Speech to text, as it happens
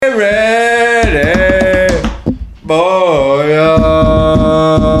ready, boy.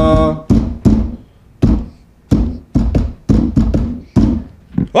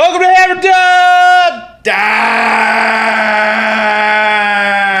 Welcome to Hammer Die!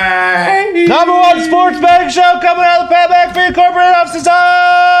 Number one sports betting show coming out of the Pat McAfee corporate offices.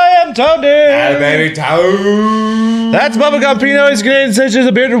 I am Tony. Hey, baby, Tone. That's Bubba Gumpino. He's Canadian Sensation,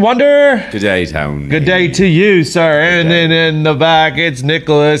 a bearded wonder. Good day, Tone. Good day to you, sir. And then in the back, it's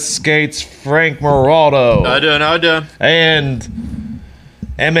Nicholas Skates, Frank Moraldo. How you doing? And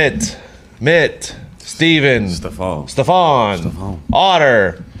Emmett, Mitt, Steven, Stefan,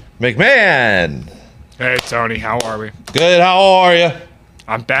 Otter, McMahon. Hey, Tony, how are we? Good, how are you?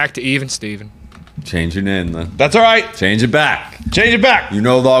 I'm back to even, Steven. Change your name, then. That's all right. Change it back. Change it back. You're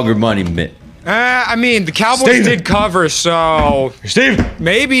no longer Money Mitt. I mean, the Cowboys Steven. did cover, so Steve.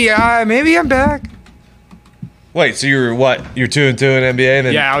 maybe I'm back. Wait, so you're what? You're 2-2 in NBA? And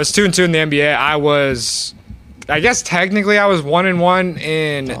then Yeah, I was 2-2 in the NBA. I guess technically I was 1-1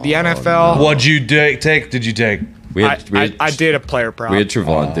 in the NFL. What'd you take? Did you take? I did a player prop. We had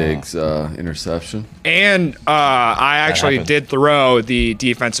Trevon Diggs interception. And I actually happened. did throw the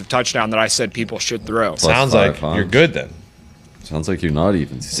defensive touchdown that I said people should throw. Sounds five, like huh? you're good then. Sounds like you're not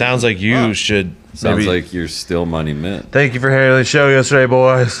even. Sounds like you should. Sounds maybe- like you're still Money Mitt. Thank you for handling the show yesterday,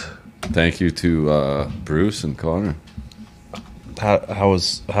 boys. Thank you to Bruce and Connor. How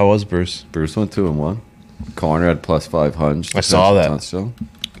was Bruce? Bruce went 2-1. Connor had plus 500. I saw that. Touchdown.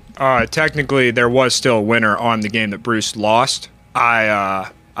 Technically, there was still a winner on the game that Bruce lost. I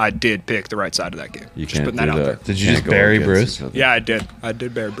did pick the right side of that game. You Just can't putting do that out there. that. Did you Can't just go bury against Bruce? each other. Yeah, I did. I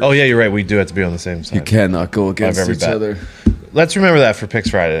did bear Bruce. Oh yeah, you're right. We do have to be on the same side. You cannot go against every each bet. other. Let's remember that for Picks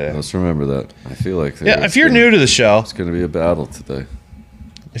Friday. Let's remember that. I feel like Yeah, if you're new to the show, it's going to be a battle today.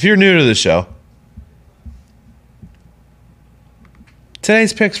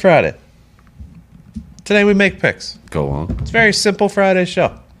 Today's Picks Friday. Today we make picks. Go on. It's a very simple Friday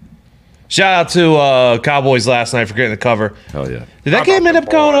show. Shout out to Cowboys last night for getting the cover. Hell yeah. Did that game end up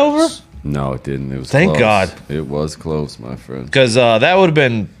going over? No, it didn't. It was Thank close. God. It was close, my friend. Because that would have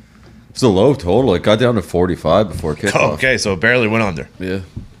been It's a low total. It got down to 45 before kickoff. okay. So it barely went under. Yeah.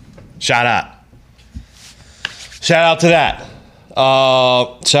 Shout out to that.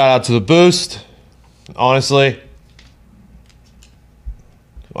 Shout out to the boost. Honestly,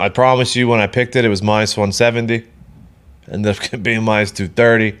 I promise you when I picked it, it was minus 170. Ended up being minus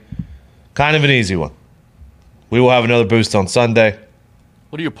 230. Kind of an easy one. We will have another boost on Sunday.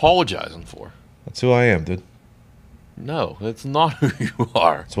 What are you apologizing for? That's who I am, dude. No, that's not who you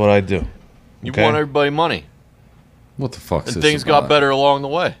are. That's what I do. You Okay? want everybody money, What the fuck's and this things about? got better along the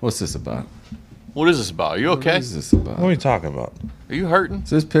way. What's this about? What is this about? Are you What okay? is this about? What are you talking about? Are you hurting?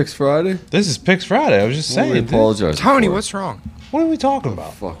 Is this Picks Friday? This is Picks Friday. I was just What are we saying. Dude. apologizing Tony, for? what's wrong? What are we talking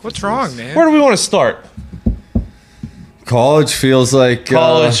about? Fuck What's is wrong, this? man? Where do we want to start? College feels like...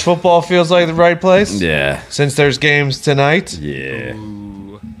 College football feels like the right place. Yeah. Since there's games tonight, Yeah.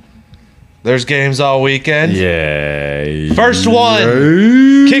 there's games all weekend. Yeah. First one,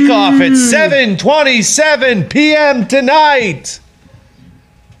 kickoff at 7:27 p.m. tonight.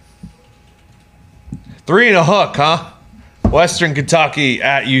 3 and a hook, huh? Western Kentucky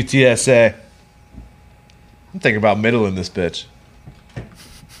at UTSA. I'm thinking about middling this bitch.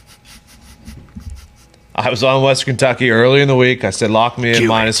 I was on Western Kentucky early in the week. I said lock me in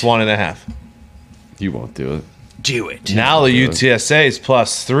minus 1.5. You won't do it. Do it. Now the UTSA is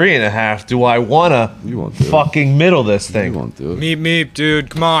plus 3.5. Do I wanna You won't do it. fucking middle this You thing? won't do it. Meep,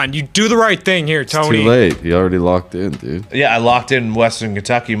 dude. Come on. You do the right thing here, Tony. Too late. You already locked in, dude. Yeah, I locked in Western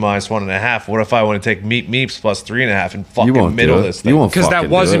Kentucky minus 1.5. What if I want to take Meeps plus 3.5 and You fucking won't middle do it. this thing? You won't Because fucking that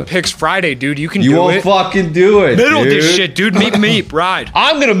do wasn't it. Picks Friday, dude. You can You do won't it. fucking do it, Middle dude. this shit, dude. Meep, ride.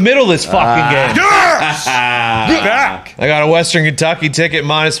 I'm gonna middle this fucking game. Back. I got a Western Kentucky ticket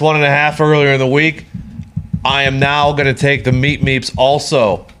minus 1.5 earlier in the week. I am now gonna take the Meeps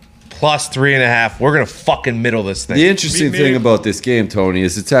also plus 3.5. We're gonna fucking middle this thing. The interesting Me. thing about this game, Tony,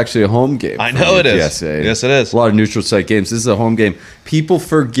 is it's actually a home game. I for know it is. UTSA. Yes, it is. A lot of neutral site games. This is a home game. People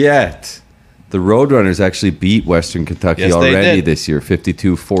forget the Roadrunners actually beat Western Kentucky Yes, they already did. this year,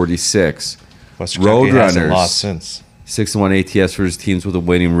 52-46. Western Kentucky hasn't Roadrunners. lost since. 6-1 ATS versus teams with a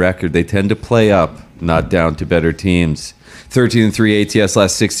winning record. They tend to play up, not down to better teams. 13-3 ATS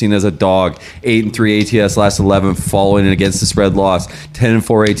last 16 as a dog. 8-3 ATS last 11 following an against the spread loss.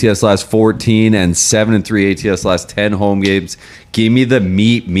 10-4 ATS last 14 and 7-3 ATS last 10 home games. Give me the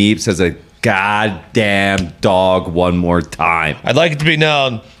Meeps as a goddamn dog one more time. I'd like it to be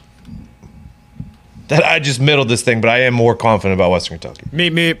known that I just middled this thing, but I am more confident about Western Kentucky.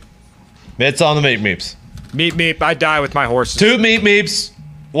 Meep. It's on the Meeps. Meep. I die with my horses. 2 Meeps.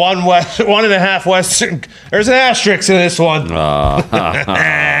 1.5 Western. There's an asterisk in this one. No,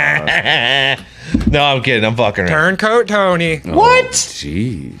 I'm kidding. I'm fucking around. Turncoat Tony. What?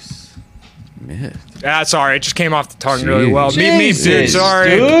 Jeez. Myth. Sorry, it just came off the tongue really well. Jeez. Meep, dude. Jesus, Sorry.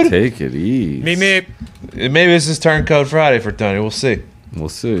 dude. Take it easy. Meep. Maybe this is Turncoat Friday for Tony. We'll see. We'll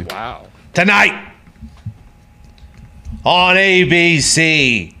see. Wow. Tonight on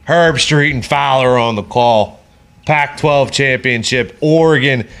ABC, Herb Street and Fowler on the call. Pac-12 championship,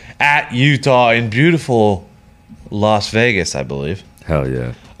 Oregon at Utah in beautiful Las Vegas, I believe. Hell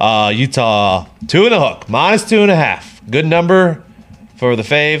yeah. Utah 2 and a hook, -2.5. Good number for the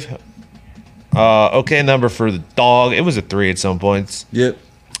fave. Okay number for the dog. It was a 3 at some points. Yep.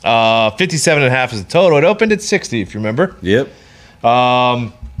 57.5 is the total. It opened at 60, if you remember. Yep.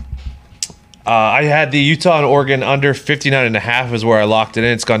 I had the Utah and Oregon under 59.5 is where I locked it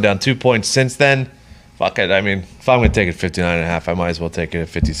in. It's gone down 2 points since then. Fuck it. I mean, if I'm going to take it 59.5, I might as well take it at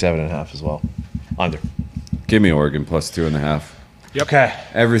 57.5 as well. Under. Give me Oregon +2.5. Yep. Okay.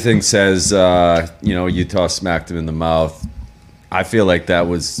 Everything says, Utah smacked him in the mouth. I feel like that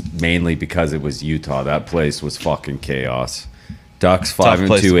was mainly because it was Utah. That place was fucking chaos. Ducks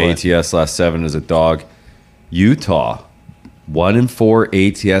 5-2 ATS last 7 as a dog. Utah 1-4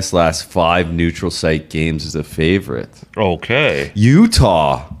 ATS last 5 neutral site games as a favorite. Okay.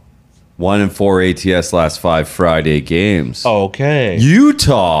 Utah 1-4 ATS last 5 Friday games. Okay.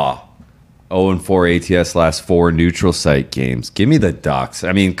 Utah 0-4 ATS last 4 neutral site games. Give me the Ducks.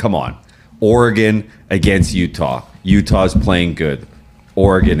 I mean, come on. Oregon against Utah. Utah's playing good.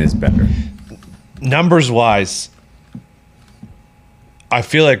 Oregon is better. Numbers wise, I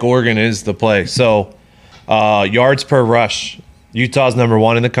feel like Oregon is the play. So, yards per rush, Utah's number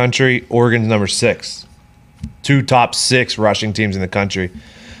 1 in the country. Oregon's number 6. 2 top 6 rushing teams in the country.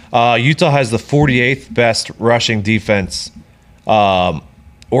 Utah has the 48th best rushing defense.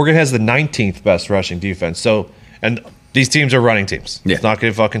 Oregon has the 19th best rushing defense. So, and these teams are running teams. Yeah. It's not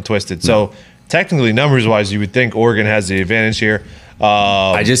getting fucking twisted. So, technically, numbers-wise, you would think Oregon has the advantage here.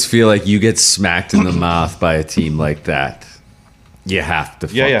 I just feel like you get smacked in the mouth by a team like that. You have to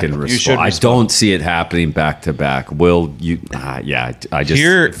Yeah, fucking you should respond. I respond. don't see it happening back to back. Will you? I just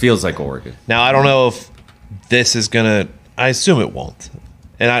Here- it feels like Oregon. Now, I don't know if this is going to – I assume it won't.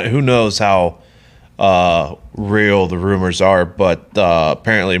 And who knows how real the rumors are, but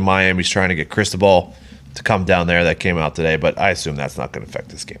apparently Miami's trying to get Cristobal to come down there. That came out today, but I assume that's not going to affect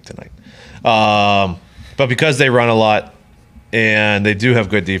this game tonight. But because they run a lot and they do have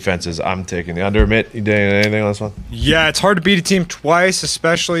good defenses, I'm taking the under. Mitt, you doing anything on this one? Yeah, it's hard to beat a team twice,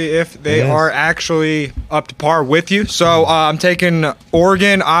 especially if they It is. are actually up to par with you. So I'm taking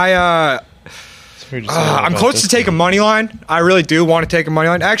Oregon. I'm close to take a money line. I really do want to take a money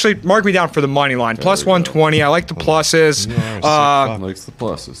line. Actually, mark me down for the money line. Plus 120. I like the pluses. Likes the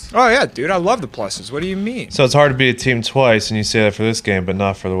pluses. Oh, yeah, dude. I love the pluses. What do you mean? So it's hard to beat a team twice, and you say that for this game, but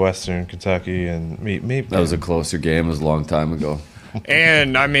not for the Western Kentucky and Meep. That was a closer game. It was a long time ago.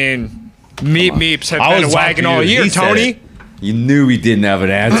 And, I mean, Meeps have I been was a wagon talking to all you. year, He said Tony. it. You knew he didn't have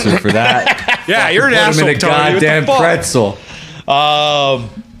an answer for that. Yeah, you're an Put him asshole, in a Tony. What the goddamn fuck? pretzel.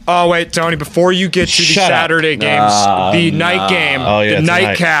 Oh, wait, Tony, before you get to the Shut up. Saturday games, the night game, Oh, yeah, the tonight.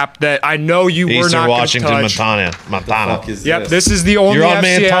 nightcap that I know you were Eastern not going to Washington, touch. Montana. Fuck is Yep, this is the only You're on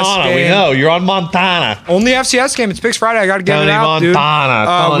FCS Montana. game. We know. You're on Montana. Only FCS game. It's Picks Friday. I got to get Tony it out, dude.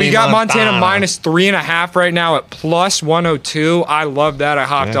 Montana. Tony We got Montana Montana. -3.5 right now at plus 102. I love that. I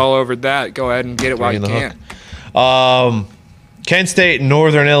hopped all over that. Go ahead and get it while you in the can. Kent State,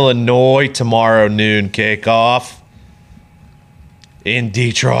 Northern Illinois, tomorrow noon kickoff in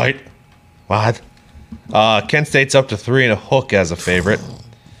Detroit. What? Kent State's up to 3 and a hook as a favorite.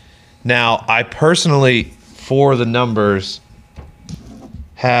 Now, I personally, for the numbers,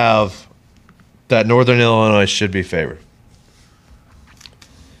 have that Northern Illinois should be favored.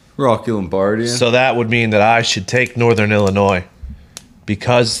 Rocky Lombardi. So that would mean that I should take Northern Illinois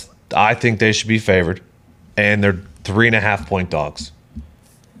because I think they should be favored, and they're 3.5 point dogs.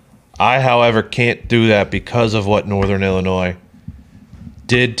 I, however, can't do that because of what Northern Illinois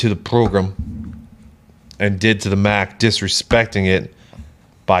did to the program and did to the MAC, disrespecting it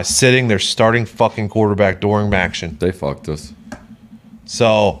by sitting their starting fucking quarterback during action. They fucked us.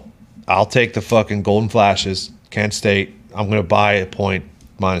 So I'll take the fucking Golden Flashes, Kent State. I'm going to buy a point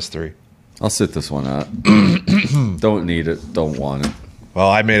 -3. I'll sit this one out. Don't need it. Don't want it. Well,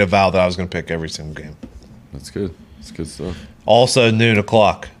 I made a vow that I was going to pick every single game. That's good. That's good stuff. Also, noon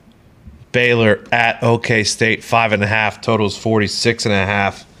o'clock. Baylor at OK State, 5.5. Totals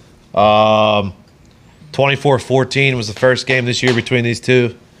 46.5. 24-14 was the first game this year between these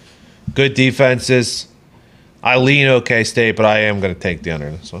two. Good defenses. I lean OK State, but I am going to take the under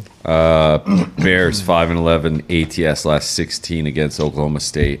in this one. Bears 5-11 ATS last 16 against Oklahoma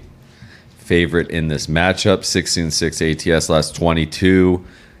State. Favorite in this matchup 16-6 ATS last 22.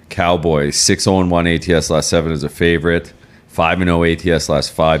 Cowboys 6-1 ATS last 7 is a favorite. 5-0 ATS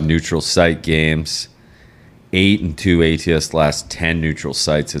last 5 neutral site games. 8-2 ATS last 10 neutral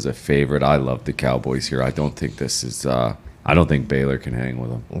sites is a favorite. I love the Cowboys here. I don't think this is. I don't think Baylor can hang with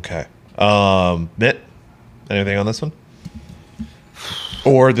them. Okay. Mitt, anything on this one?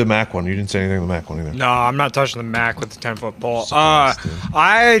 Or the MAC one? You didn't say anything on the MAC one either. No, I'm not touching the MAC with the 10-foot pole.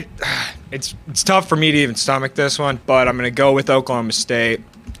 It's tough for me to even stomach this one, but I'm going to go with Oklahoma State.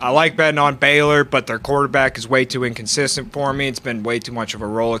 I like betting on Baylor, but their quarterback is way too inconsistent for me. It's been way too much of a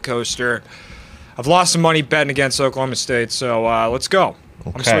roller coaster. I've lost some money betting against Oklahoma State, so let's go.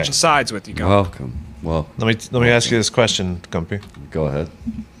 I'm Okay. switching sides with you, guys. Welcome. Well, Let me ask you this question, Gumpy. go ahead.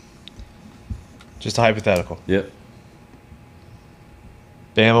 Just a hypothetical. Yep.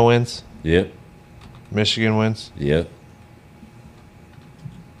 Bama wins. Yep. Michigan wins. Yep.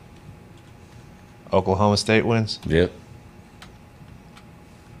 Oklahoma State wins. Yep.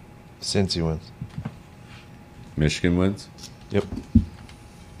 Cincy wins. Michigan wins. Yep.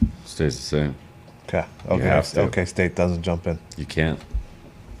 Stays the same. Okay. have to. Okay. State doesn't jump in. You can't.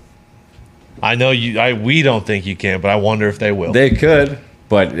 I know you. We don't think you can, but I wonder if they will. They could,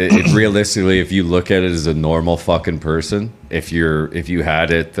 but realistically, if you look at it as a normal fucking person, if you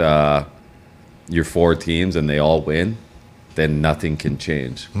had it, your 4 teams and they all win, then nothing can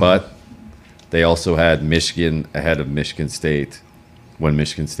change. But they also had Michigan ahead of Michigan State when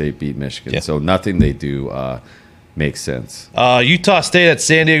Michigan State beat Michigan, Yeah. so nothing they do makes sense. Utah State at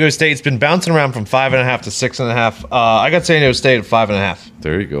San Diego State. It's been bouncing around from 5.5 to 6.5. I got San Diego State at 5.5.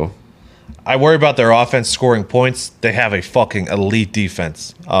 There you go. I worry about their offense scoring points. They have a fucking elite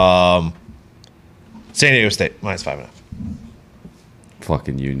defense. San Diego State minus 5.5.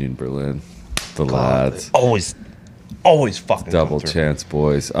 Fucking Union Berlin, the lads. Always fucking Double come through. chance,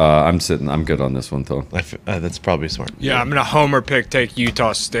 boys. I'm good on this one, though. That's probably smart. Yeah, I'm going to homer pick, take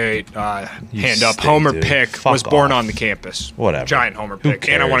Utah State. Hand up. State, Homer dude. pick. Fuck was born off. on the campus. Whatever. Giant homer Who pick.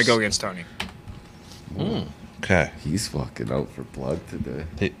 And I want to cares? go against Tony. Okay. He's fucking out for blood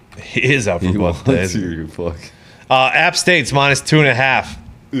today. He is out for He blood. wants you, you fuck. App State's minus 2.5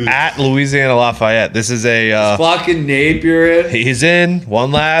 at Louisiana Lafayette. This is a. Fucking Napier it. He's in.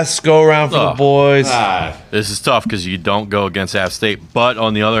 One last go around for the Oh. boys. This is tough because you don't go against App State. But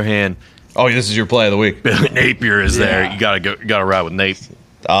on the other hand, Oh, this is your play of the week. Billy Napier is there. Yeah. You gotta ride with Nate.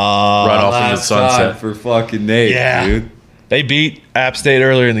 Right off into the Last time sunset. for fucking Nate, Yeah. dude. They beat App State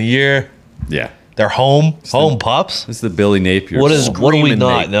earlier in the year. Yeah. They're home pups. It's the Billy Napier. What do we Screaming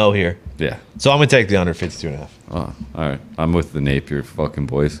not Nate. know here? Yeah. So I'm gonna take the under 52.5. Oh, all right. I'm with the Napier fucking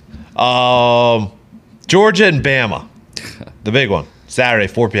boys. Georgia and Bama, the big one. Saturday,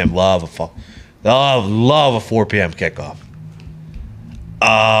 4 p.m. Love a 4 p.m. kickoff.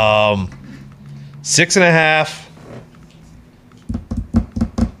 6.5.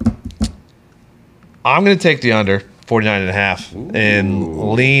 I'm gonna take the under 49.5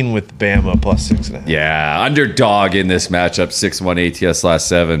 and lean with Bama plus 6.5. Yeah. Underdog in this matchup. 6-1 ATS last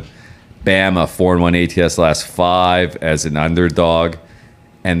 7. Bama 4-1 ATS last 5 as an underdog.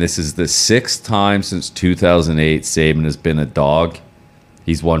 And this is the 6th time since 2008 Saban has been a dog.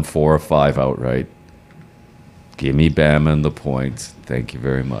 He's won 4 or 5 outright. Give me Bama and the points. Thank you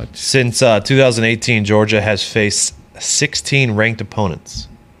very much. Since 2018, Georgia has faced 16 ranked opponents.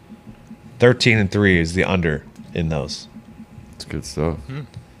 13-3 is the under in those. It's good stuff.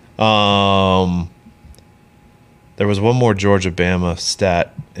 There was one more Georgia Bama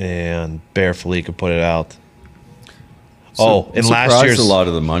stat, and Bear Felica put it out. In last Surprised year's a lot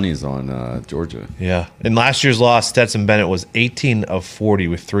of the money's on Georgia. yeah, in last year's loss, Stetson Bennett was 18 of 40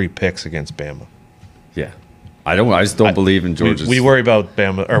 with 3 picks against Bama. Yeah. I just don't believe in Georgia's. We worry about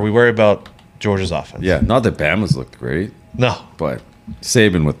Bama, or we worry about Georgia's offense. Yeah, not that Bama's looked great, No, but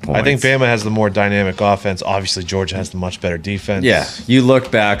Saban with points. I think Bama has the more dynamic offense. Obviously, Georgia has the much better defense. Yeah, you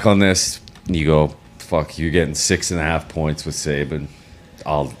look back on this, and you go, "Fuck, you're getting 6.5 points with Saban."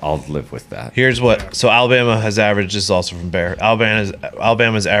 I'll live with that. Here's what. So Alabama has averaged. This is also from Bear.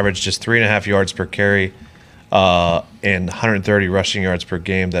 Alabama's averaged just 3.5 yards per carry, and 130 rushing yards per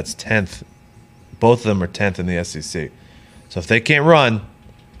game. That's 10th. Both of them are 10th in the SEC. So if they can't run,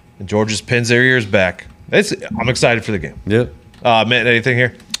 and Georgia just pins their ears back, I'm excited for the game. Yep. Matt, anything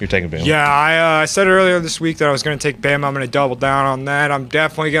here? You're taking Bama. Yeah, I said earlier this week that I was going to take Bama. I'm going to double down on that. I'm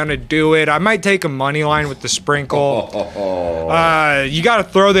definitely going to do it. I might take a money line with the sprinkle. You got to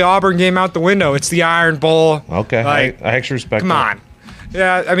throw the Auburn game out the window. It's the Iron Bowl. Okay. Like, I actually respect come that. on.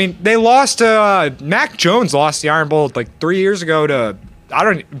 Yeah, I mean, they lost to Mac Jones lost the Iron Bowl like 3 years ago to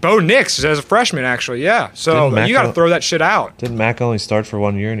Bo Nix as a freshman actually. Yeah, so Didn't Mac you got to go- throw that shit out. Didn't Mac only start for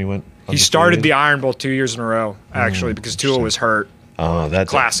 1 year and he went? He started the Iron Bowl 2 years in a row actually because Tua was hurt. Oh, that's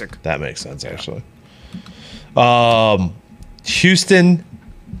Classic. That makes sense actually. Houston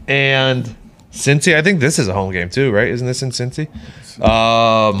and Cincy. I think this is a home game too, right? Isn't this in Cincy?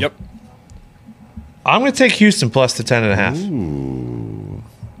 Yep. I'm going to take Houston plus the 10.5.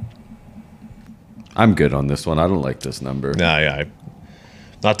 I'm good on this one. I don't like this number. Nah, yeah, I'm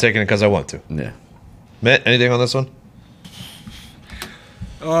not taking it because I want to. Yeah. Mitt, anything on this one?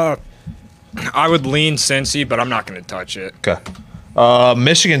 I would lean Cincy, but I'm not going to touch it. Okay.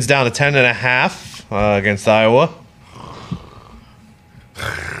 Michigan's down to 10.5 against Iowa.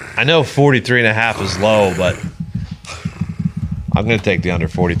 I know 43.5 is low, but I'm going to take the under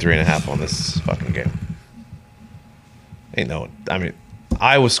 43.5 on this fucking game. Ain't no, I mean,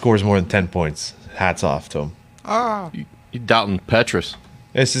 Iowa scores more than 10 points. Hats off to them. You doubting Petrus?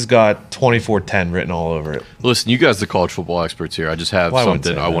 This has got 24-10 written all over it. Listen, you guys, the college football experts here. I just have Well, I wouldn't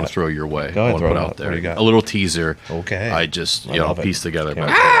something say I want that. to throw your way. Go ahead, I want throw to it put out. out there. What do you got? A little teaser. Okay. I just I love it. piece together. Can't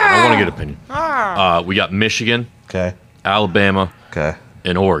But wait. I want to get opinion. We got Michigan, Okay. Alabama, Okay.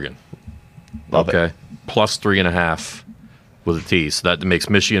 and Oregon. Love it. Okay, plus 3.5 with a T. So that makes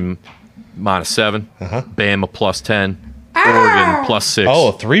Michigan -7, Bama plus 10, Oregon plus 6 Oh,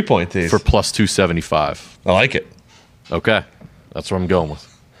 a 3-point tease. for plus 275. I like it. Okay, that's what I'm going with.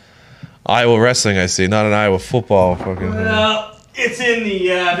 Iowa wrestling, I see. Not an Iowa football. Fucking. Well, it's in the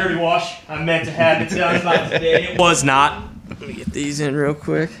dirty wash. I meant to have it done by today. It was not. Let me get these in real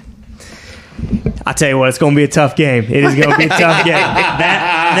quick. I tell you what, it's going to be a tough game. It is going to be a tough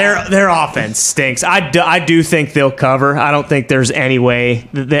game. Their offense stinks. I do think they'll cover. I don't think there's any way.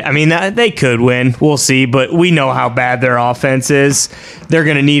 They could win. We'll see. But we know how bad their offense is. They're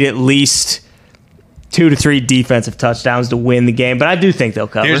going to need at least 2 to 3 defensive touchdowns to win the game. But I do think they'll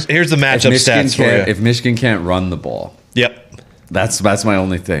cover. Here's the matchup stats for you. If Michigan can't run the ball, Yep. that's my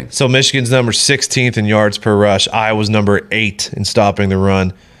only thing. So Michigan's number 16th in yards per rush. Iowa's number 8 in stopping the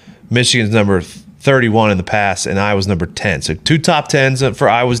run. Michigan's number 31 in the pass, and Iowa's number 10. So 2 top 10s for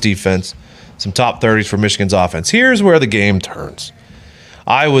Iowa's defense, some top 30s for Michigan's offense. Here's where the game turns.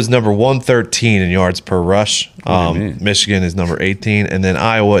 Iowa's number 113 in yards per rush. What do you mean? Michigan is number 18, and then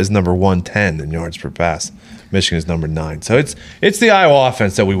Iowa is number 110 in yards per pass. Michigan is number 9. So it's the Iowa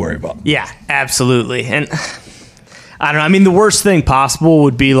offense that we worry about. Yeah, absolutely. And I don't know. I mean, the worst thing possible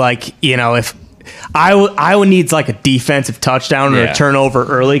would be like, if Iowa needs like a defensive touchdown or Yeah. a turnover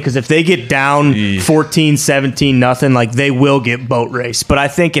early, because if they get down 14-17 nothing, like they will get boat raced. But I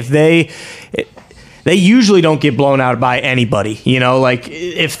think if they usually don't get blown out by anybody, like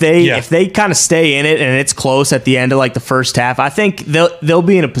if they kind of stay in it and it's close at the end of like the first half, I think they'll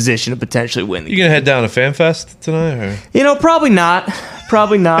be in a position to potentially win the You game. gonna head down to FanFest tonight? Or? Probably not.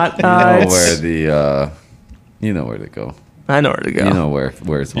 Probably not. You know where to go. I know where to go. You know where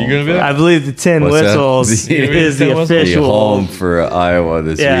it's home. You gonna be for. there? I believe the Tin What's that? Whistles The- is the Tin Whistles? The official home for Iowa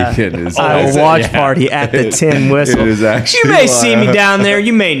this weekend is Iowa watch party at the Tin Whistle. It is actually You may see me live. down there.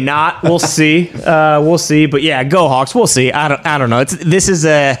 You may not. We'll see. We'll see. But yeah, go Hawks. We'll see. I don't know. This is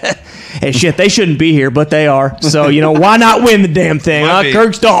a hey, shit. They shouldn't be here, but they are. So why not win the damn thing? Might be.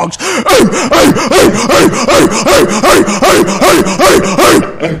 Kirk's dogs.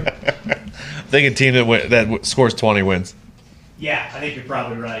 I think a team that scores 20 wins. Yeah, I think you're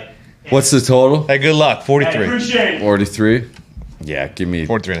probably right. What's the total? Hey, good luck. 43. appreciate it. 43. Yeah, give me.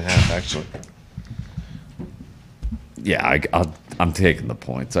 43 and a half, actually. Yeah, I'm taking the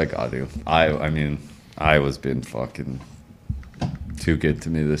points. I got to. I mean, Iowa's been fucking too good to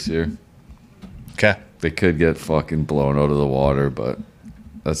me this year. Okay. They could get fucking blown out of the water, but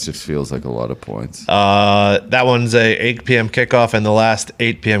that just feels like a lot of points. That one's a 8 p.m. kickoff, and the last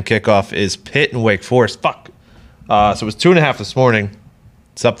 8 p.m. kickoff is Pitt and Wake Forest. Fuck. So it was 2.5 this morning.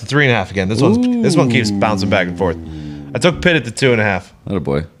 It's up to 3.5 again. This one keeps bouncing back and forth. I took Pitt at the 2.5.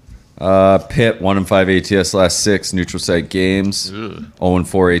 Attaboy. Pitt 1-5 ATS last 6 neutral site games.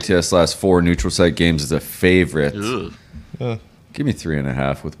 0-4 ATS last 4 neutral site games is a favorite. Give me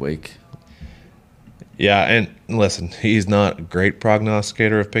 3.5 with Wake. Yeah, and listen, he's not a great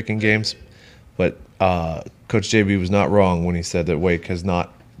prognosticator of picking games, but Coach JB was not wrong when he said that Wake has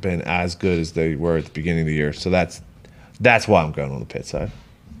not been as good as they were at the beginning of the year. So that's why I'm going on the Pitt side.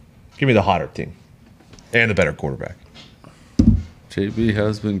 Give me the hotter team and the better quarterback. JB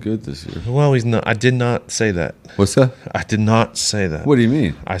has been good this year. Well, he's not. I did not say that. What's that? I did not say that. What do you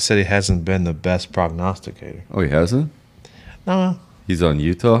mean? I said he hasn't been the best prognosticator. Oh, he hasn't? No, He's on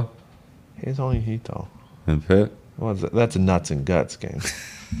Utah he's only Utah. and Pitt? What's that? That's a nuts and guts game.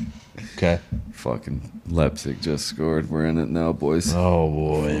 Okay. Fucking Leipzig just scored. We're in it now, boys. Oh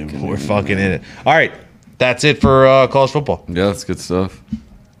boy, we're fucking in it. All right, that's it for college football. Yeah, it's good stuff.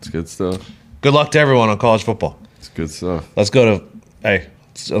 It's good stuff. Good luck to everyone on college football. It's good stuff. Let's go to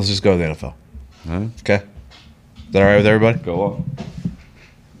let's just go to the NFL. Huh? Okay, is that all right with everybody? Go on.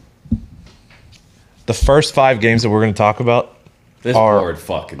 The first 5 games that we're going to talk about This are board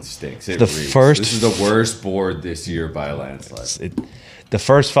fucking stinks. It the reeks. first- This is the worst board this year by a landslide. the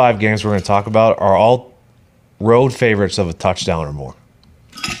first 5 games we're going to talk about are all road favorites of a touchdown or more.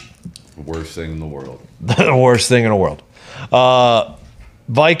 Worst thing in the world. The worst thing in the world.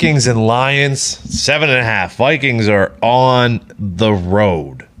 Vikings and Lions 7.5. Vikings are on the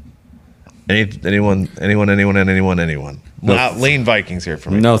road. Anyone? Lean Vikings here for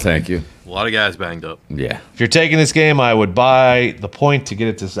me. No, thank you. A lot of guys banged up. Yeah. If you're taking this game, I would buy the point to get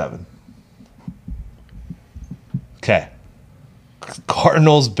it to 7. Okay.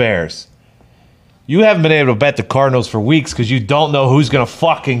 Cardinals, Bears. You haven't been able to bet the Cardinals for weeks because you don't know who's going to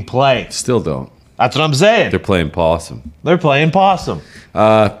fucking play. Still don't. That's what I'm saying. They're playing possum. They're playing possum.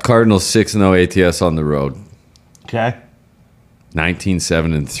 Cardinals 6-0 ATS on the road. Okay.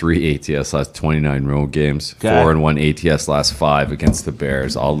 19-7-3 ATS last 29 road games. Okay. 4-1 ATS last 5 against the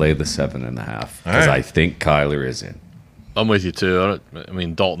Bears. I'll lay the 7.5 because right. I think Kyler is in. I'm with you too. I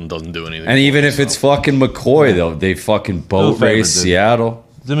mean, Dalton doesn't do anything. And for even me, if so. it's fucking McCoy, though, they fucking boat favor, race dude. Seattle.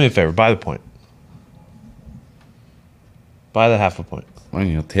 Do me a favor. Buy the point. Buy the half a point. Well,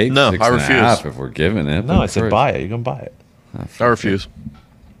 you'll take No, I 6.5 refuse. if we're giving it. No, but I said first- buy it. You're going to buy it. I refuse.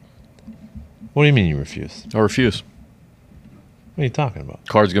 What do you mean you refuse? I refuse. What are you talking about?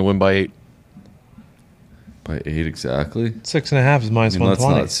 Cards gonna win by 8. By 8 exactly. 6.5 is minus I mean, let's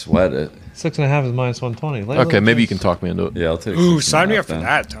 120. not sweat it. 6.5 is minus 120. Lay a Okay, little maybe you juice. can talk me into it. Yeah, I'll take Ooh, 6.5 sign me up for then.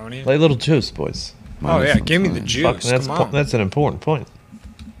 that, Tony. Lay a little juice, boys. Oh Minus yeah, give me the 120. juice. That's, Come on. that's an important point.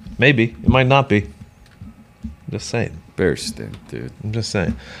 Maybe. It might not be. Just saying. Bears stink, dude. I'm just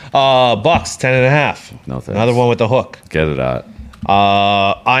saying. Bucks, 10.5. No thanks. Another one with the hook. Get it out.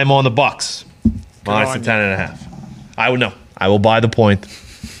 I'm on the Bucks. Minus on the 10.5. I would know. I will buy the point.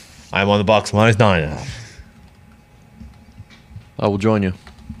 I'm on the Bucks minus 9.5. I will join you.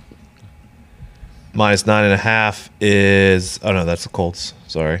 Minus 9.5 is. Oh no, that's the Colts.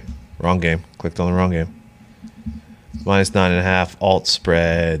 Sorry, wrong game. Clicked on the wrong game. Minus 9.5. Alt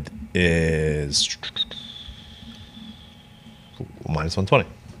spread is minus 120.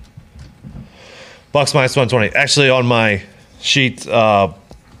 Bucks minus 120. Actually, on my sheet,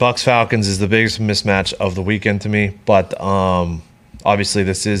 Bucks Falcons is the biggest mismatch of the weekend to me. But obviously,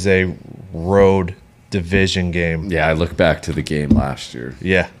 this is a road division game. Yeah, I look back to the game last year.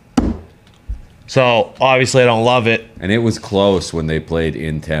 Yeah. So obviously, I don't love it. And it was close when they played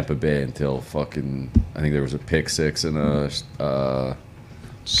in Tampa Bay until fucking, I think there was a pick 6 and a,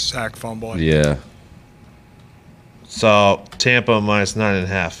 Sack fumble. yeah. So Tampa minus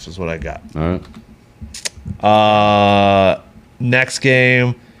 9.5 is what I got. All right. Next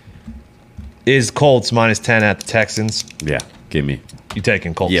game is Colts minus 10 at the Texans. Yeah, give me. You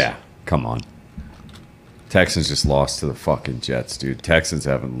taking Colts? Yeah, come on. Texans just lost to the fucking Jets, dude. Texans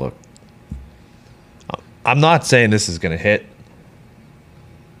haven't looked. I'm not saying this is going to hit,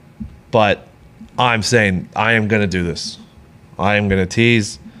 but I'm saying I am going to do this. I am going to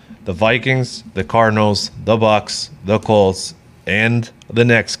tease the Vikings, the Cardinals, the Bucks, the Colts, and the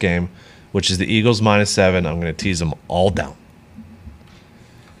next game, which is the Eagles minus 7. I'm going to tease them all down.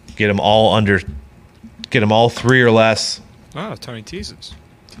 Get them all under. Get them all 3 or less. Oh, Tony teases.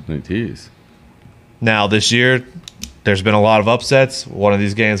 Tease. Now, this year, there's been a lot of upsets. One of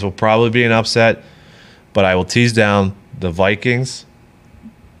these games will probably be an upset, but I will tease down the Vikings,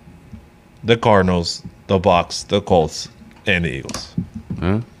 the Cardinals, the Bucks, the Colts, and the Eagles.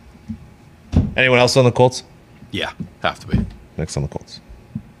 Huh? Anyone else on the Colts? Yeah, have to be. Next on the Colts.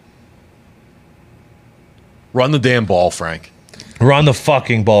 Run the damn ball, Frank. Run the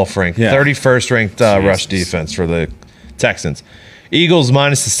fucking ball, Frank. Yeah. 31st ranked rush defense for the Texans. Eagles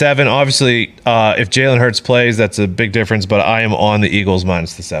minus the 7. Obviously, if Jalen Hurts plays, that's a big difference, but I am on the Eagles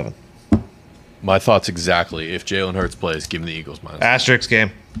minus the 7. My thoughts exactly. If Jalen Hurts plays, give me the Eagles minus. Asterisk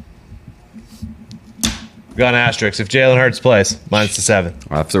game. Got an asterisk. If Jalen Hurts plays, minus the 7.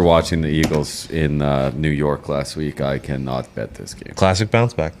 After watching the Eagles in New York last week, I cannot bet this game. Classic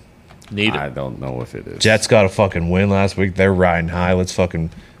bounce back. Need I it. don't know if it is. Jets got a fucking win last week. They're riding high. Let's fucking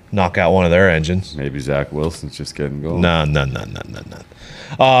knock out one of their engines. Maybe Zach Wilson's just getting going. No.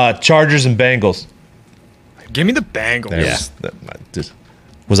 Chargers and Bengals. Give me the Bengals.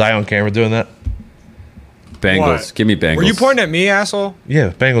 Was I on camera doing that? Bengals. What? Give me Bengals. Were you pointing at me, asshole? Yeah,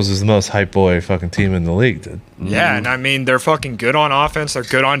 Bengals is the most hype boy fucking team in the league, dude. Yeah, and I mean they're fucking good on offense. They're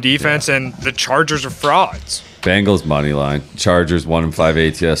good on defense, and the Chargers are frauds. Bengals money line. Chargers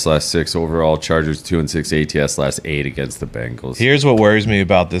 1-5 ATS last 6 overall. Chargers 2-6 ATS last 8 against the Bengals. Here's what worries me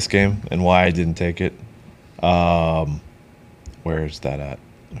about this game and why I didn't take it. Where's that at?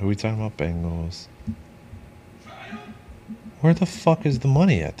 Who are we talking about? Bengals. Where the fuck is the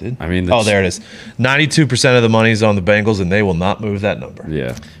money at, dude? I mean, oh, there it is. 92% of the money's on the Bengals, and they will not move that number.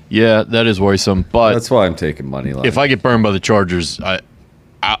 Yeah, Yeah, that is worrisome. But that's why I'm taking money line. if I get burned by the Chargers,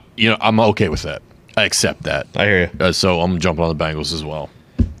 I'm okay with that. I accept that. I hear you. So I'm jumping on the Bengals as well.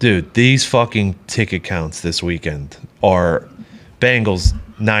 Dude, these fucking ticket counts this weekend are Bengals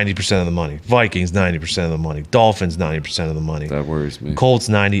 90% of the money, Vikings 90% of the money, Dolphins 90% of the money, that worries me. Colts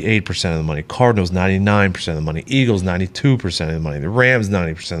 98% of the money, Cardinals 99% of the money, Eagles 92% of the money, the Rams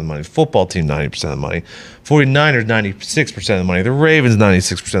 90% of the money, the football team 90% of the money, 49ers 96% of the money, the Ravens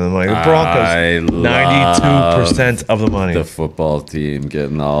 96% of the money, the Broncos 92% of the money. The football team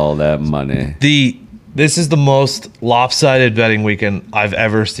getting all that money. This is the most lopsided betting weekend I've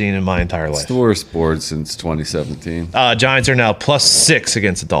ever seen in my entire life. It's the worst board since 2017. Giants are now +6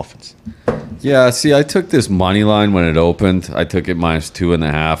 against the Dolphins. Yeah, see, I took this money line when it opened. I took it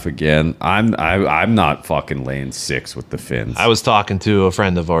 -2.5 again. I'm not fucking laying 6 with the Finns. I was talking to a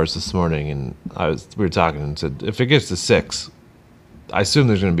friend of ours this morning, and we were talking and said if it gets to 6, I assume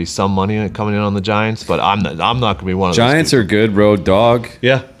there's going to be some money coming in on the Giants, but I'm not going to be one of those. Giants are good road dog.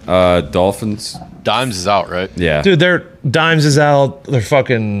 Yeah. Dolphins. Dimes is out, right? Yeah. Dude, their Dimes is out. They're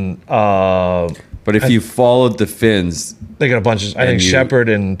fucking. But if you followed the Finns They got a bunch of. I think you- Shepard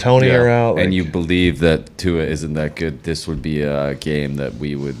and Tony yeah, are out. and like- you believe that Tua isn't that good, this would be a game that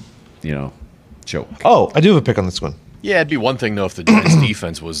we would, choke. Oh, I do have a pick on this one. Yeah, it'd be one thing though if the Giants'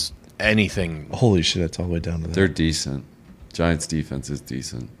 defense was anything. Holy shit, that's all the way down to there. They're decent. Giants defense is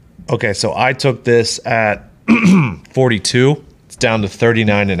decent. Okay, so I took this at 42. It's down to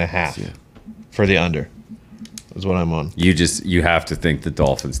 39.5 Yeah. for the under. Is what I'm on. You have to think the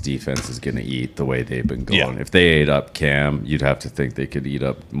Dolphins defense is going to eat the way they've been going. Yeah. If they ate up Cam, you'd have to think they could eat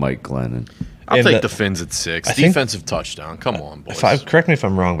up Mike Glennon. I'll And take the- the Finns at 6. I think- Defensive touchdown. Come on, boys. Correct me if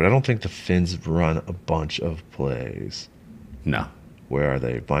I'm wrong, but I don't think the Finns run a bunch of plays. No. Where are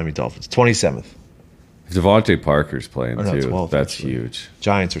they? Miami Dolphins, 27th. If Devontae Parker's playing Or no, too, 12th, that's actually. huge.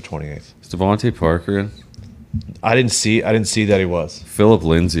 Giants are 28th. Is Devontae Parker in? I didn't see that he was. Philip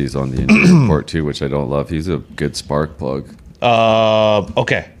Lindsay's on the injury report too, which I don't love. He's a good spark plug.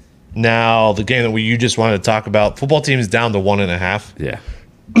 Okay. Now the game that you just wanted to talk about. Football team is down to 1.5. Yeah.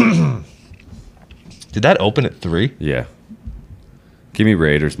 Did that open at 3? Yeah. Give me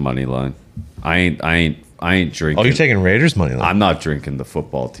Raiders money line. I ain't drinking. Oh, you're taking Raiders money line. I'm not drinking the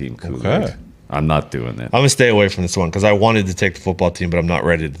football team Kool-Aid. Okay. I'm not doing it. I'm gonna stay away from this one because I wanted to take the football team, but I'm not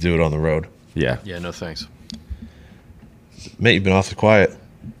ready to do it on the road. Yeah. Yeah, no thanks. Mate, you've been awfully quiet.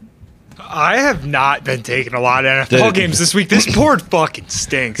 I have not been taking a lot of NFL Dude. games this week. This board fucking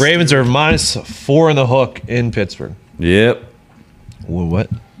stinks. Ravens are -4 in the hook in Pittsburgh. Yep. What?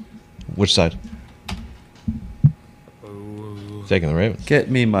 Which side? Taking the Ravens.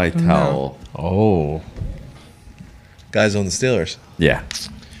 Get me my towel. Oh. Guys on the Steelers. Yeah.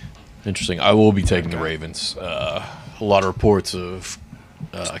 Interesting. I will be taking the Ravens. A lot of reports of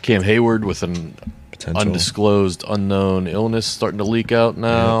Cam Hayward with an Potential. undisclosed, unknown illness starting to leak out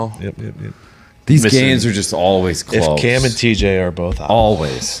now. Yep. These Missing- games are just always close. If Cam and TJ are both out.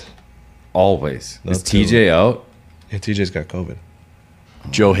 always. Is That's TJ out? Yeah, TJ's got COVID.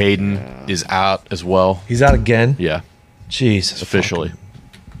 Joe Hayden is out as well. He's out again? Yeah, Jesus. officially.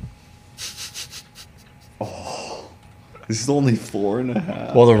 This is only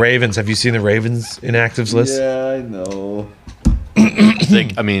 4.5. Well, the Ravens. Have you seen the Ravens inactives list? Yeah, I know.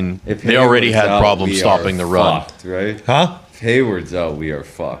 They already had problems stopping the run. Fucked, right? Huh? If Hayward's out, we are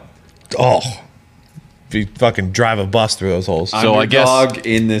fucked. Oh. If you fucking drive a bus through those holes. So I guess- Underdog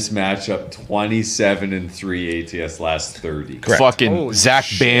in this matchup, 27-3 ATS last 30. Correct. Fucking Holy Zach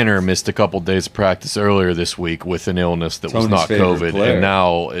shit. Banner missed a couple days of practice earlier this week with an illness that was Tony's not favorite COVID, player. and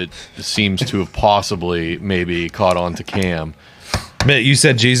now it seems to have possibly maybe caught on to Cam. Mitt, you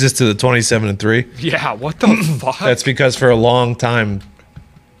said Jesus to the 27-3. Yeah, what the fuck? That's because for a long time,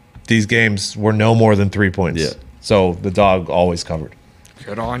 these games were no more than 3 points. Yeah. So the dog always covered.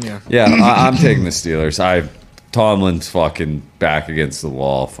 Good on you. Yeah, I'm taking the Steelers. Tomlin's fucking back against the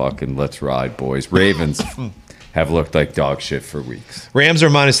wall. Fucking let's ride, boys. Ravens have looked like dog shit for weeks. Rams are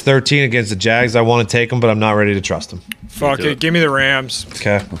 -13 against the Jags. I want to take them, but I'm not ready to trust them. Fuck do it. it. Give me the Rams.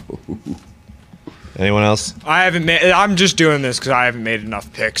 Okay. Anyone else? I haven't made. I'm just doing this because I haven't made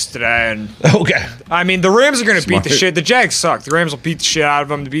enough picks today, and Okay. I mean the Rams are going to beat the Smart. shit. The Jags suck. The Rams will beat the shit out of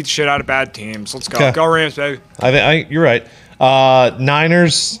them. They beat the shit out of bad teams. Let's go. Okay. Go Rams, baby. You're right.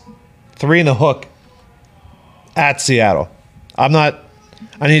 Niners, 3 in the hook at Seattle. I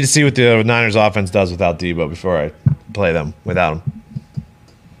need to see what the Niners offense does without Debo before I play them without him.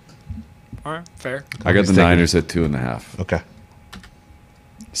 All right, fair. I got the Stick with Niners at 2.5. Okay.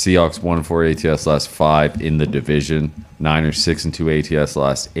 Seahawks 1-4 ATS last 5 in the division. Niners 6-2 ATS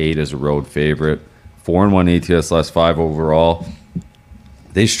last 8 as a road favorite. 4-1 ATS last 5 overall.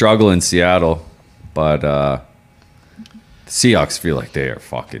 They struggle in Seattle, but the Seahawks feel like they are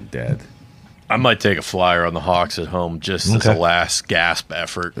fucking dead. I might take a flyer on the Hawks at home just as a Okay. last gasp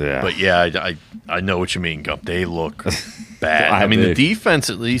effort. Yeah. But yeah, I know what you mean, Gump. They look bad. I I mean, the mean- defense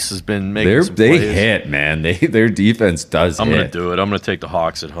at least has been making They some plays. hit, man. Their defense does I'm hit. gonna do it. I'm gonna take the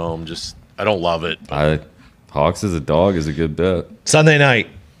Hawks at home. Just I don't love it. Hawks as a dog is a good bet. Sunday night,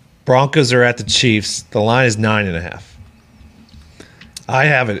 Broncos are at the Chiefs. The line is 9.5. I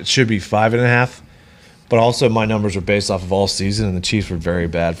have it. It should be 5.5. But also, my numbers are based off of all season, and the Chiefs were very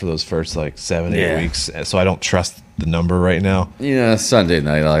bad for those first 7, 8 Yeah. weeks. So I don't trust the number right now. Yeah, Sunday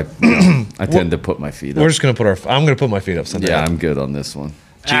night, I tend to put my feet We're up. just gonna I'm gonna put my feet up Sunday. Yeah, night. I'm good on this one.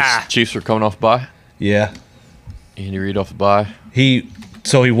 Chiefs are coming off bye. Yeah. Andy Reid off the bye. He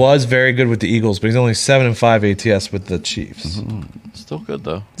was very good with the Eagles, but he's only 7-5 ATS with the Chiefs. Still good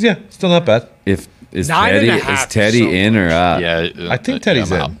though. Yeah, still not bad. If is 9.5 Teddy is in or out? Yeah, I think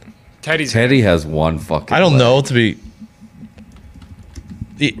Teddy's I'm out. in. Teddy has one fucking. I don't leg. know to be.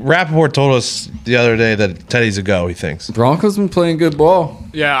 Rappaport told us the other day that Teddy's a go. He thinks. Broncos been playing good ball.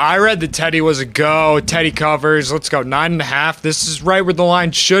 Yeah, I read that Teddy was a go. Teddy covers. Let's go. 9.5. This is right where the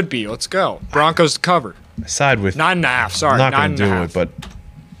line should be. Let's go. Broncos cover. I side with. 9.5. Sorry, I'm not going to do 9.5. it, but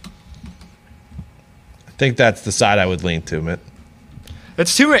I think that's the side I would lean to, Mitt.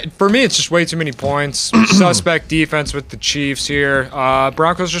 It's too for me. It's just way too many points. Suspect defense with the Chiefs here.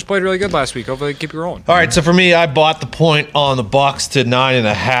 Broncos just played really good last week. Hopefully, they keep you rolling. All right, so for me, I bought the point on the Bucks to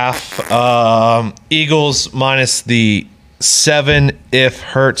 9.5. Eagles minus the 7 if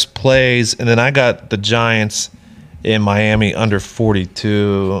Hurts plays, and then I got the Giants in Miami under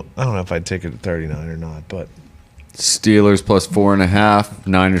 42. I don't know if I'd take it at 39 or not, but Steelers plus 4.5.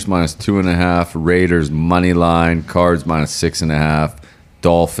 Niners minus 2.5. Raiders money line. Cards minus 6.5.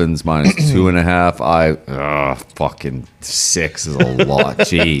 Dolphins minus 2.5. Fucking 6 is a lot.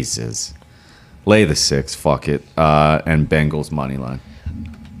 Jesus. Lay the 6. Fuck it. And Bengals money line.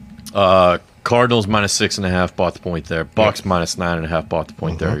 Cardinals minus 6.5, bought the point there. Bucks minus 9.5, bought the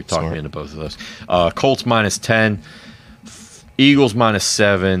point there. You talked smart. me into both of those. Colts minus 10, Eagles minus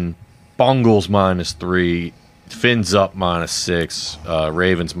 7, Bungles minus 3, Fins up minus 6,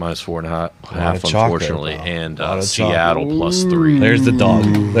 Ravens minus 4.5, lot of chocolate, unfortunately, bro. and Lot of Seattle plus 3. there's the dog.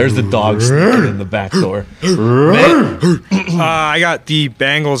 There's the dog sneaking in the back door. I got the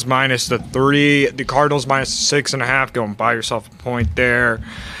Bengals minus the 3, the Cardinals minus 6.5. Go and buy yourself a point there.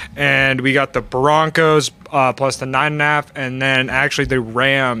 And we got the Broncos plus the 9.5, and then actually the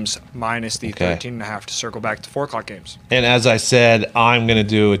Rams minus the Okay. 13.5 to circle back to 4 o'clock games. And as I said, I'm going to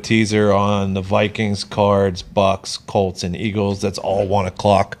do a teaser on the Vikings, Cards, Bucks, Colts, and Eagles. That's all 1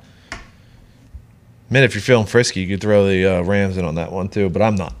 o'clock. Man, if you're feeling frisky, you could throw the Rams in on that one too, but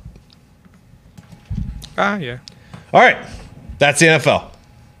I'm not. Yeah. All right, that's the NFL.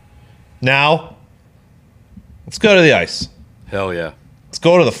 Now, let's go to the ice. Hell yeah. Let's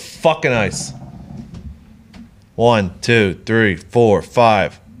go to the fucking ice. 1, 2, 3, 4,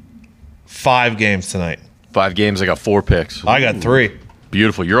 5. 5 games tonight. 5 games, I got 4 picks. I got 3.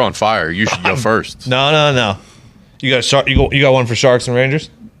 Beautiful. You're on fire. You should go first. No. You got a shark. You got one for Sharks and Rangers.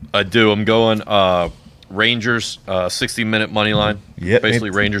 I do. I'm going Rangers, 60-minute money line. Yep. Basically,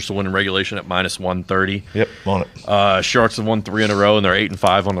 Rangers to win in regulation at minus 130. Yep, on it. Sharks have won 3 in a row, and they're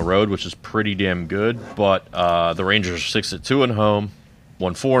 8-5 on the road, which is pretty damn good. But the Rangers are 6-2 at home,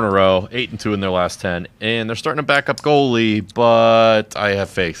 won 4 in a row, 8-2 in their last 10, and they're starting to back up goalie. But I have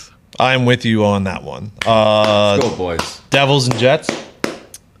faith. I'm with you on that one. Go, boys. Devils and Jets,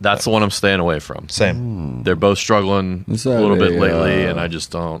 That's the one I'm staying away from. same. They're both struggling a Is that little bit a, lately, and I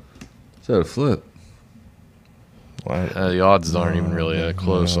just don't. Is that a flip? The odds aren't even really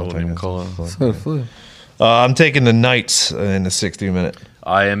close. I wouldn't even call it. Is that a flip? I'm taking the Knights in the 60-minute.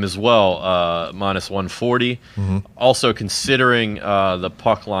 I am as well, minus 140. Also considering the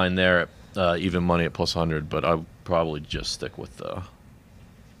puck line there, even money at plus 100, but I would probably just stick with the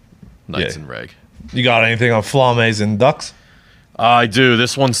Knights Yeah. and Reg. You got anything on Flammes and Ducks? I do.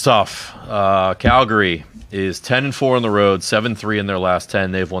 This one's tough. Calgary is 10-4 on the road, 7-3 in their last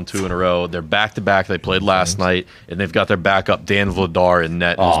 10. They've won 2 in a row. They're back-to-back. They played last night, and they've got their backup Dan Vladar in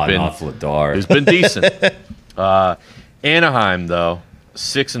net. Oh, not Vladar. Who's been decent. Anaheim, though,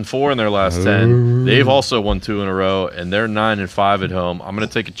 6-4 in their last 10. They've also won 2 in a row, and they're 9-5 at home. I'm going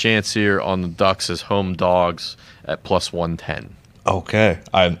to take a chance here on the Ducks as home dogs at plus 110. Okay.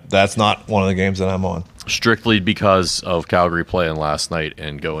 That's not one of the games that I'm on. Strictly because of Calgary playing last night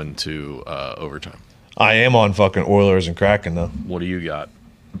and going to overtime. I am on fucking Oilers and Kraken, though. What do you got?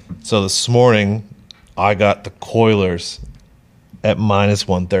 So this morning, I got the Coilers at minus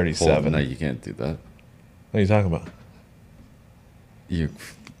Oh, 137. no, you can't do that. What are you talking about?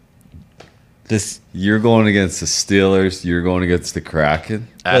 You're going against the Steelers. You're going against the Kraken.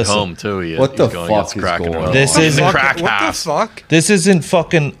 At Listen, home, too. what the he's going fuck against is Kraken going at on? home. This is the Fuck, crack What house. the fuck? This isn't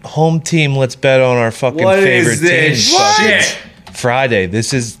fucking home team. Let's bet on our fucking What favorite is this team. shit? Friday.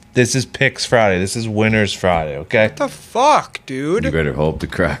 This is picks Friday. This is winners Friday. Okay, What the fuck, dude? You better hope the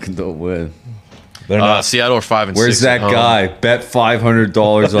Kraken don't win. they're not. Seattle are 5-6. Where's that at home. guy? Bet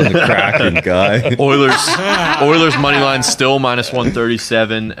 $500 on the Kraken guy. Oilers money line still minus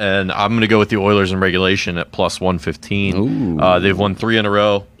 137, and I'm going to go with the Oilers in regulation at plus 115. They've won 3 in a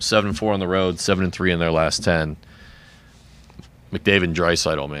row, 7-4 on the road, 7-3 in their last 10. McDavid and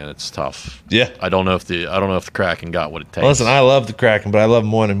Draisaitl, man, it's tough. Yeah. I don't know if the Kraken got what it takes. Listen, I love the Kraken, but I love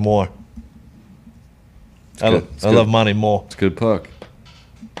more and more. I good. It's love money more. It's a good puck.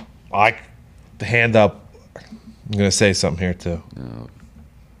 Hand up. I'm gonna say something here too.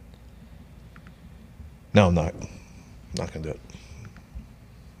 No, I'm not. Not gonna do it.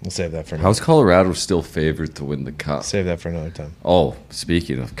 We'll save that for another. How's Colorado still favored to win the cup? Save that for another time. Oh,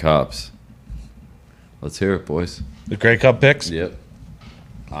 speaking of cups, let's hear it, boys. The Grey Cup picks. Yep.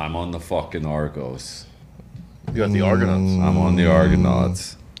 I'm on the fucking Argos. You got the Argonauts. I'm on the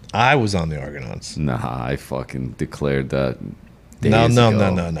Argonauts. I was on the Argonauts. Nah, I fucking declared that. No. days ago.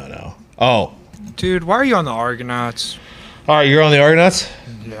 No. Oh, Dude, why are you on the Argonauts? all right. You're on the Argonauts.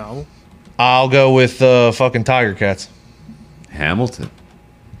 No. I'll go with fucking Tiger Cats. Hamilton.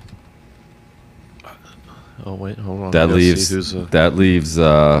 Oh, wait, hold on. That I gotta leaves. see who's, That leaves.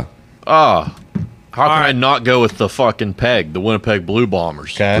 how can I right. not go with the fucking Peg, the Winnipeg Blue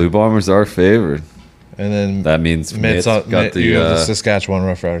Bombers? Okay. Blue Bombers are favored. And then That means Mitt's Mitt's got you have the the. Saskatchewan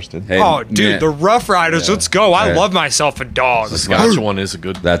Roughriders, dude. Hey, Oh, dude, Mitt, the Rough Riders. Yeah. Let's go. I Yeah. love myself a dog. Saskatchewan is a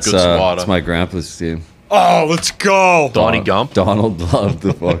good that's squad. that's my grandpa's team. Oh, let's go. Donnie Gump. Donald loved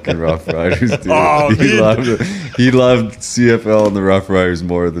the fucking Rough Riders, dude. Oh, he man. loved it. He loved CFL and the Rough Riders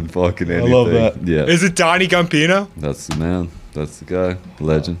more than fucking anything. love that. Yeah, Is it Donnie Gumpino? that's the man. That's the guy.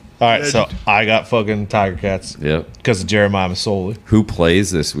 Legend. All right, so I got fucking Tiger Cats Yep. because of Jeremiah Masoli. Who plays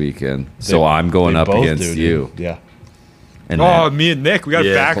this weekend? So I'm going up against you. Dude. Yeah. And Oh, then- me and Nick, we got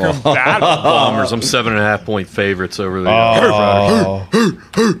Yeah. a backroom battle. Bombers. I'm 7.5 point favorites over the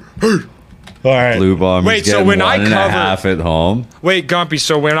All right. Blue Bombers Wait, so getting when I one and a cover- half at home. Wait, Gumpy,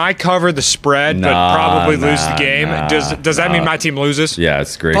 so when I cover the spread but Nah, probably lose nah, the game, nah, does that mean my team loses? Yeah,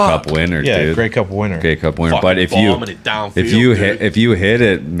 it's Grey Fuck. Cup winner, Yeah, dude. Grey Cup winner. Grey Cup winner. Fucking But if you bombing it downfield, if you hit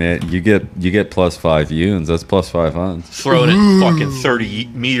it, man, you get plus 5 unes. That's plus 5 hunts. throwing it fucking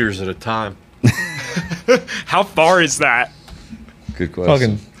 30 meters at a time. How far is that? Good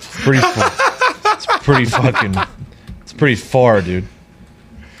question. Fucking pretty. It's pretty far, dude.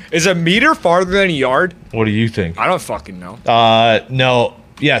 Is a meter farther than a yard? What do you think? I don't fucking know. No.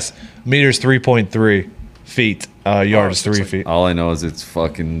 Yes, meters 3.3 feet. Yard is so it's 3 like- feet. All I know is it's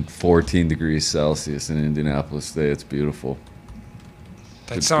fucking 14 degrees Celsius in Indianapolis today. It's beautiful.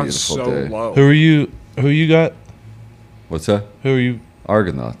 That It's a sounds so beautiful day. low. Who are you? Who you got? What's that? Who are you?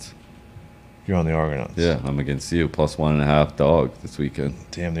 Argonauts. You're on the Argonauts. Yeah, I'm against you. Plus 1.5 dog this weekend.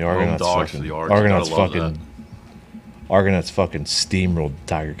 Damn, the Home Argonauts. dogs Fucking, for the Args. Argonauts Gotta love fucking. Argonauts fucking steamrolled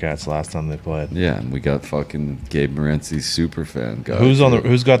Tiger Cats last time they played. Yeah, and we got fucking Gabe Morency's super fan guy. Who's on the? too.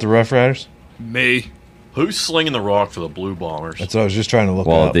 Who's got the Rough Riders? Me. Who's slinging the rock for the Blue Bombers? That's what I was just trying to look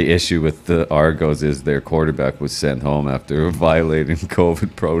Well, up. the issue with the Argos is their quarterback was sent home after violating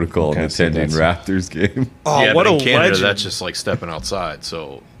COVID protocol Okay, and so attending that's- Raptors game. Oh, yeah, what but a in Canada, legend. that's just like stepping outside.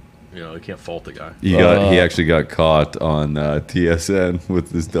 So, you can't fault the guy. He actually got caught on TSN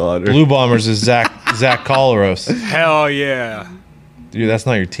with his daughter. Blue Bombers is Zach Collaros. Hell yeah. Dude, that's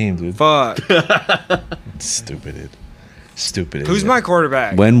not your team, dude. Fuck. Stupid, dude. Stupid. Who's idiot. my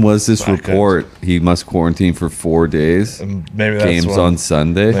quarterback? When was this Not good. report? He must quarantine for 4 days. Maybe that's Games one. on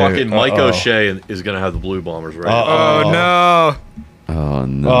Sunday. Fucking Mike Uh-oh. O'Shea is going to have the Blue Bombers right. Uh-oh. Oh, no. Oh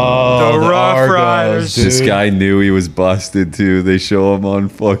no! Oh, The Rough Riders. dude. This guy knew he was busted too. They show him on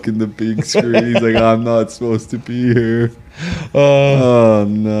fucking the big screen. He's like, "I'm not supposed to be here." Oh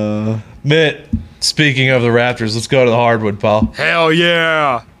no. Mitt, speaking of the Raptors, let's go to the hardwood, pal. Hell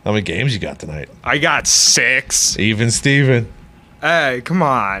yeah. How many games you got tonight? I got 6. Even Steven. Hey, come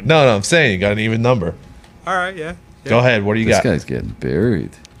on. No, I'm saying you got an even number. All right, yeah. Go ahead. What do you This got? guy's getting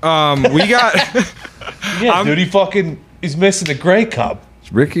buried. We got Yeah, dude, he's missing the Grey Cup.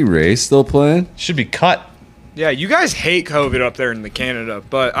 Is Ricky Ray still playing? Should be cut. Yeah, you guys hate COVID up there in the Canada,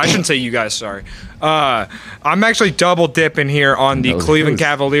 but I shouldn't say you guys, sorry. I'm actually double dipping here on the No, Cleveland those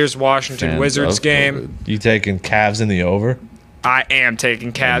Cavaliers Washington Fans Wizards of game. COVID. You taking Cavs in the over? I am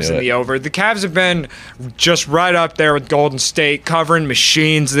taking Cavs knew in it. the over. The Cavs have been just right up there with Golden State, covering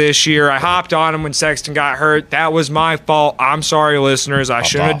machines this year. I hopped on them when Sexton got hurt. That was my fault. I'm sorry, listeners. I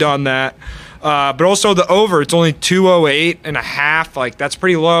shouldn't have done that. But also the over, it's only 208.5. Like, that's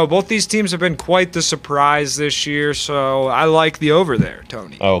pretty low. Both these teams have been quite the surprise this year, so I like the over there,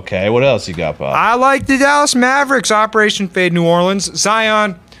 Tony. Okay, what else you got, pal? I like the Dallas Mavericks. Operation Fade New Orleans.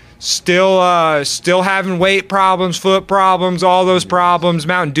 Zion still having weight problems, foot problems, all those problems,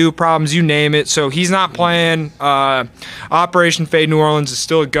 Mountain Dew problems, you name it. So he's not playing. Operation Fade New Orleans is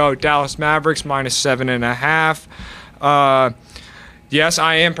still a go. Dallas Mavericks -7.5. Yes,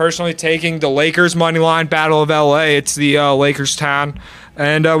 I am personally taking the Lakers money line, Battle of LA. It's the Lakers town.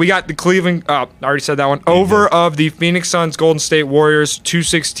 And we got the Cleveland, I already said that one. Over of the Phoenix Suns, Golden State Warriors,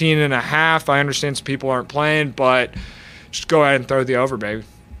 216.5. I understand some people aren't playing, but just go ahead and throw the over, baby.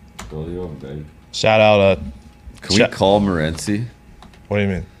 Shout out. Can we call Morency? What do you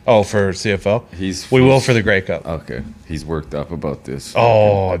mean? Oh, for CFL? We will for the Grey Cup. Okay. He's worked up about this.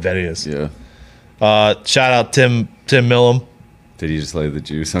 Oh, I bet he is. Yeah. Shout out Tim Millum. Did he just lay the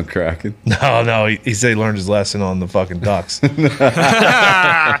juice on Kraken? No, he said he learned his lesson on the fucking Ducks.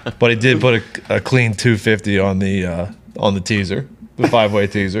 But he did put a clean 250 on the teaser, the 5-way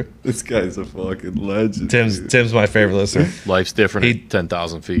teaser. This guy's a fucking legend. Tim's my favorite listener. Life's different He- at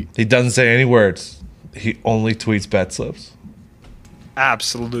 10,000 feet. He doesn't say any words. He only tweets bet slips.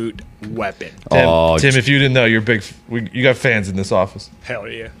 Absolute weapon. Tim, Oh, Tim, if you didn't know, you're big. You got fans in this office. Hell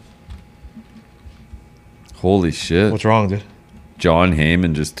yeah. Holy shit. What's wrong, dude? John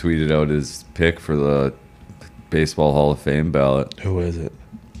Heyman just tweeted out his pick for the Baseball Hall of Fame ballot. Who is it?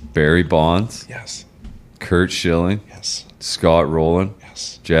 Barry Bonds, Yes. Kurt Schilling, Yes. Scott Rowland,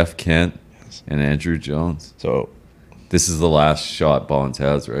 Yes. Jeff Kent, Yes. and Andrew Jones. So This is the last shot Bonds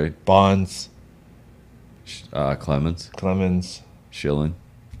has, right? Bonds, Clemens, Clemens. Schilling.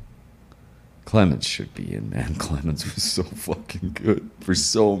 Clemens should be in, man. Clemens was so fucking good for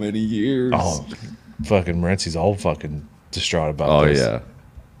so many years. Oh, fucking Morency's all fucking distraught about Oh this. yeah.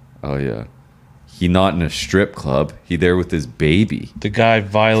 Oh yeah. He not in a strip club. He there with his baby. The guy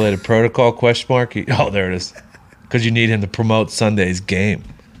violated protocol? ? Oh, there it is. Because you need him to promote Sunday's game.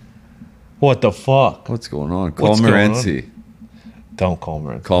 What the fuck? What's going on? Call What's going Morency. Don't call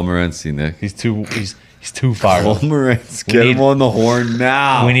Morency. Call Morency, Nick. He's too fired Call up. Morency. We Get need- him on the horn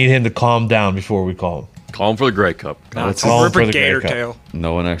now. We need him to calm down before we call him. Call him for the Grey Cup. Let's call him for Ripper the Grey Gator Cup. tail.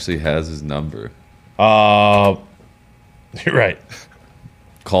 No one actually has his number. You're right.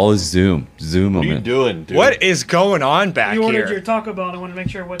 Call his Zoom. Zoom him in. doing, dude? What is going on back You ordered here? your Taco Bell, and I want to make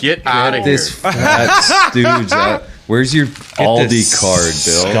sure what. Get out of here. This fat stooge. Where's your Get Aldi this card,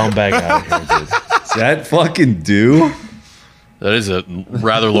 Bill? Scumbag out of here, dude. Is that fucking do? That is a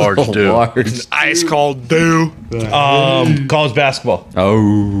rather large dude. Large. Ice cold dew. College basketball.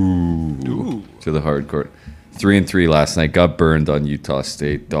 Oh. To the hard court. 3-3 last night. Got burned on Utah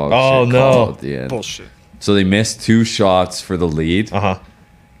State. Dog Oh, shit no. call at the end. Bullshit. So they missed 2 shots for the lead. Uh-huh.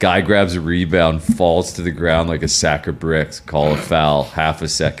 Guy grabs a rebound, falls to the ground like a sack of bricks. Call a foul. Half a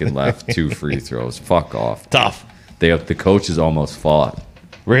second left. 2 free throws. Fuck off. Tough. The coaches almost fought.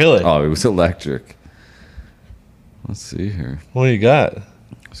 Really? Oh, it was electric. Let's see here. What do you got?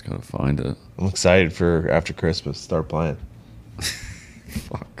 Just gotta find it. I'm excited for after Christmas. Start playing.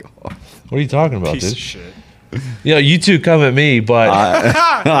 Fuck off. What are you talking about, Piece of dude? shit. You know, you two come at me, but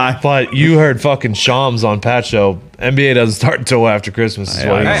you heard fucking Shams on Pat Show. NBA doesn't start until after Christmas. Is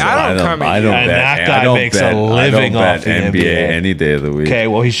what he Hey, said. I don't come at you. And that guy makes a living off the NBA. any day of the week. Okay,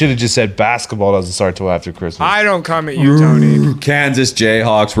 well, he should have just said basketball doesn't start till after Christmas. I don't come at you, Tony. Kansas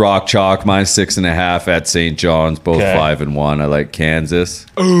Jayhawks Rock Chalk -6.5 at St. John's, both Okay. 5-1. I like Kansas.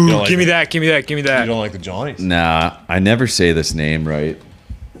 Ooh, don't like give me it. that. Give me that. Give me that. You don't like the Johnnies? Nah, I never say this name right.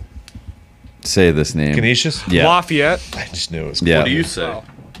 Say this name. Canisius? Yeah. Lafayette. I just knew it was Yeah. What do you say?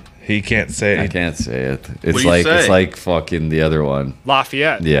 He can't say I it. can't say it. It's do you like say? it's like fucking the other one.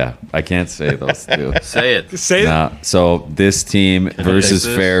 Lafayette. Yeah, I can't say those two. Say it. Say Nah. So this team versus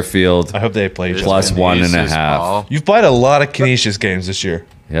Canisius. Fairfield I hope they play each other. plus Canisius, 1.5. Paul. You've played a lot of Canisius games this year.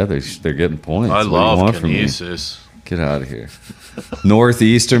 Yeah, they're getting points. I What do you love want from me? Canisius. Get out of here.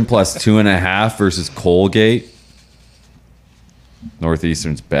 Northeastern plus 2.5 versus Colgate.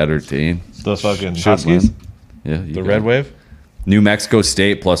 Northeastern's better team. The fucking Should Huskies? win. Yeah, you The got Red it. Wave? New Mexico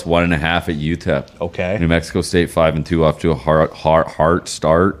State plus 1.5 at UTEP. Okay. New Mexico State 5-2 off to a heart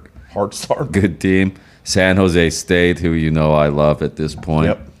start. Hard start. Good team. San Jose State, who you know I love at this point.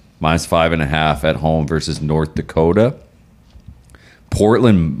 Yep. Minus 5.5 at home versus North Dakota.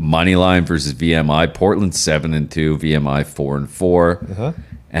 Portland money line versus VMI. Portland 7-2, VMI 4-4.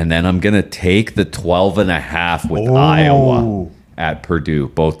 And then I'm gonna take the 12.5 with Iowa at Purdue.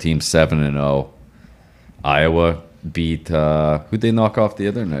 Both teams 7-0. Iowa beat who'd they knock off the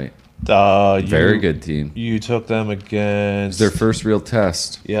other night? Very good team. You took them against Their first real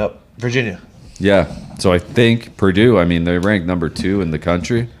test. Yep, Virginia. Yeah. So I think Purdue, I mean, they're ranked number 2 in the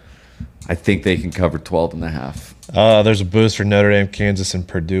country. I think they can cover 12.5. There's a boost for Notre Dame, Kansas, and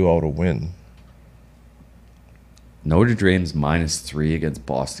Purdue all to win. Notre Dame's -3 against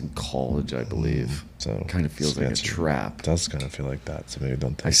Boston College, I believe. So Kind of feels like a that's- trap. Does kind of feel like that. So maybe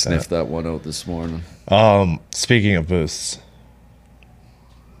don't take I sniffed that one out this morning. that. Speaking of boosts,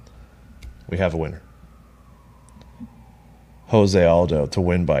 we have a winner. Jose Aldo to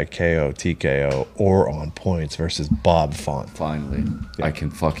win by KO, TKO, or on points versus Bob Font. Finally, I can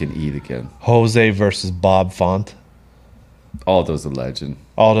fucking eat again. Jose versus Bob Font. Aldo's a legend.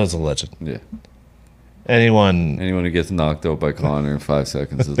 Aldo's a legend. Yeah. Anyone Anyone who gets knocked out by Connor in 5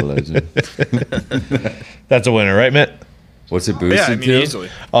 seconds is a legend. that's a winner, right, Mitt? What's it boosted Yeah, I mean, to? easily.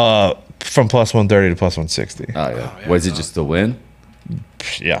 From plus 130 to plus 160. Oh, yeah. Was it just the win?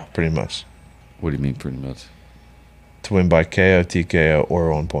 Yeah, pretty much. What do you mean, pretty much? To win by KO, TKO,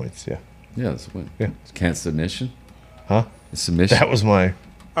 or on points. Yeah. Yeah, it's a win. Yeah. Can't submission? Huh? Submission? That was my.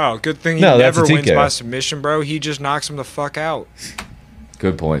 Oh, good thing he No, that's never a wins TKO. by submission, bro. He just knocks him the fuck out.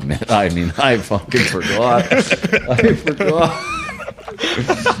 Good point, man. I mean, I fucking forgot. I forgot.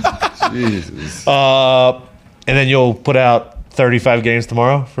 Jesus. And then you'll put out 35 games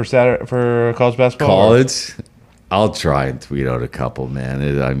tomorrow for Saturday for college basketball. College? I'll try and tweet out a couple,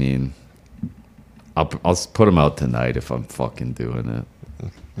 man. I mean, I'll put them out tonight if I'm fucking doing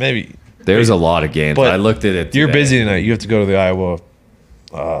it. Maybe. There's a lot of games. But I looked at it. You're today. busy tonight. You have to go to the Iowa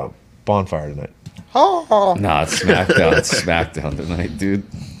bonfire tonight. Nah, it's SmackDown. It's SmackDown tonight, dude.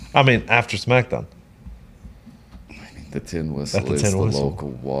 I mean, after SmackDown. The Tin Whistle At the is Tin the Whistle. local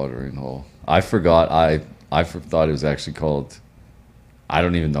watering hole. I forgot. I thought it was actually called. I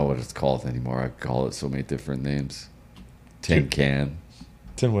don't even know what it's called anymore. I call it so many different names. Tin Can.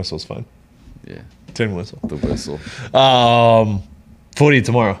 Tin Whistle's fine. Yeah, Tin Whistle. the whistle. Footy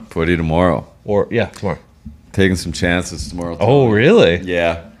tomorrow. Footy tomorrow. Or, yeah, tomorrow. Taking some chances tomorrow. Oh, Tony. really?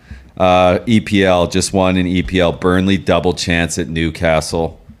 Yeah. EPL just won in EPL. Burnley double chance at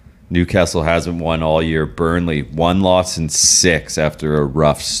Newcastle. Newcastle hasn't won all year. Burnley 1 loss in 6 after a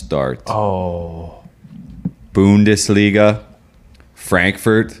rough start. Oh. Bundesliga.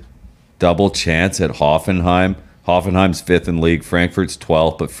 Frankfurt double chance at Hoffenheim. Hoffenheim's 5th in league. Frankfurt's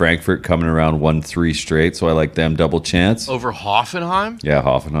 12th, but Frankfurt coming around 1-3 straight, so I like them double chance. Over Hoffenheim? Yeah,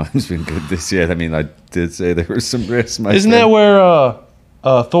 Hoffenheim's been good this year. I mean, I did say there was some risks. Isn't that where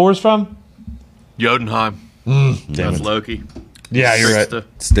Thor's from? Jotunheim. Damn That's it. Loki. Yeah, you're right. Krista.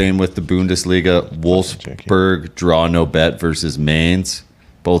 Staying with the Bundesliga, Wolfsburg draw no bet versus Mainz.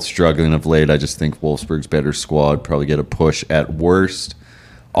 Both struggling of late. I just think Wolfsburg's better squad. Probably get a push at worst.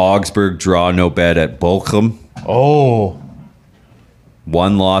 Augsburg draw no bet at Bochum. Oh.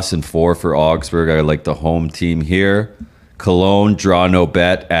 1 loss and 4 for Augsburg. I like the home team here. Cologne draw no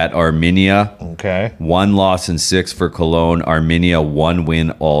bet at Arminia. Okay. 1 loss and 6 for Cologne. Arminia 1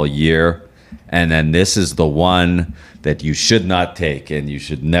 win all year. And then this is the one that you should not take, and you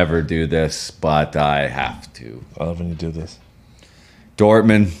should never do this, but I have to. I love when you do this.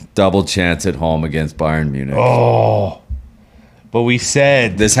 Dortmund double chance at home against Bayern Munich. Oh. But we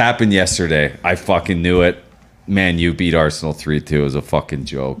said This happened yesterday. I fucking knew it. Man, you beat Arsenal 3-2. It was a fucking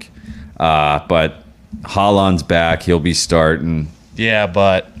joke. But Haaland's back. He'll be starting. yeah,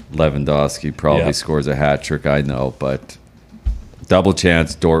 but Lewandowski probably Yeah. scores a hat trick, I know, but double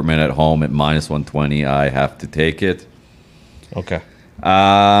chance Dortmund at home at -120. I have to take it. okay.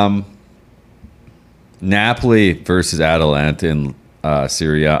 Napoli versus Atalanta in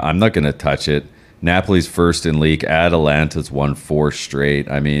Syria. I'm not going to touch it. Napoli's first in league. Atalanta's won 4 straight.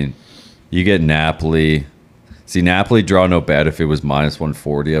 I mean, you get Napoli. See, Napoli draw no bet. If it was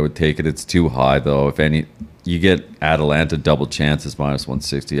 -140, I would take it. It's too high, though. If any, you get Atalanta double chances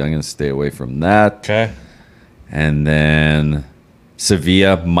 -160. I'm going to stay away from that. Okay. And then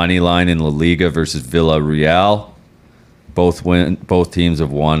Sevilla money line in La Liga versus Villarreal. Both teams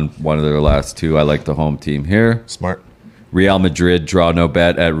have won one of their last two. I like the home team here. Smart. Real Madrid draw no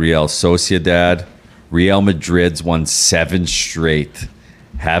bet at Real Sociedad. Real Madrid's won 7 straight.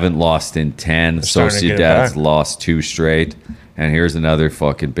 Haven't lost in 10. starting to get it Sociedad's back. lost 2 straight. And here's another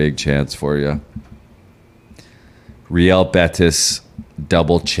fucking big chance for you. Real Betis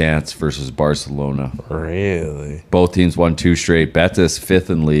double chance versus Barcelona. Really? Both teams won 2 straight. Betis 5th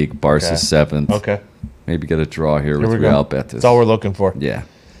in league. Barca Okay. 7th. Okay. Maybe get a draw here Here with we Real go. Betis. That's all we're looking for. Yeah.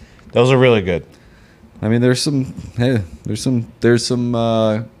 Those are really good. I mean, there's some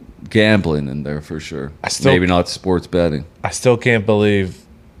gambling in there for sure. Maybe not sports betting. I still can't believe.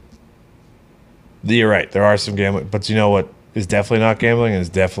 You're right. There are some gambling, but you know what is definitely not gambling and is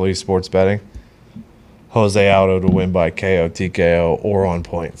definitely sports betting. Jose Aldo to win by KO, TKO, or on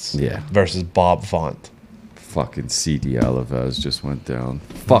points. Yeah. Versus Bob Font. Fucking CD Alvarez just went down.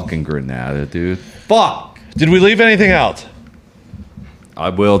 Fucking Granada, dude. Fuck. Did we leave anything out? I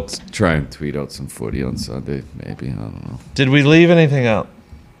will try and tweet out some footy on Sunday. Maybe I don't know. Did we leave anything out?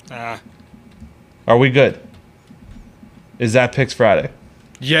 Are we good? Is that Picks Friday?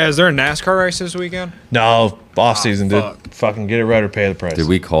 Yeah, is there a NASCAR race this weekend? No, off season, dude. fuck. Fucking get it right or pay the price. Did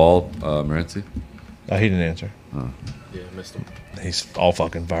we call Morency? He didn't answer. Yeah, missed him. He's all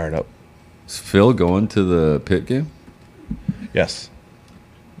fucking fired up. Is Phil going to the pit game? Yes.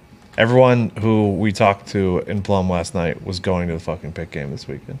 Everyone who we talked to in Plum last night was going to the fucking pit game this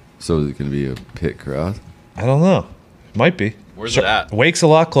weekend. So is it going to be a pit crowd? I don't know. Might be. Where's it at? Wake's a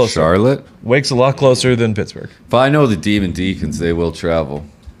lot closer. Charlotte? Wake's a lot closer than Pittsburgh. If I know the Demon Deacons, they will travel.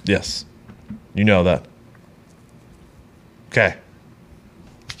 Yes. You know that. Okay.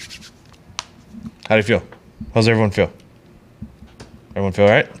 How do you feel? How's everyone feel? Everyone feel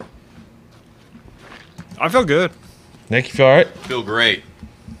all right? I feel good. Nick, you feel all right? Feel great.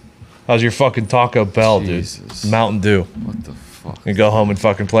 How's your fucking Taco Bell, Jesus. dude? Mountain Dew. What the fuck? You go home and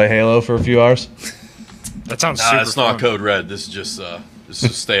fucking play Halo for a few hours? That sounds Nah, super it's not fun. Code Red. This is just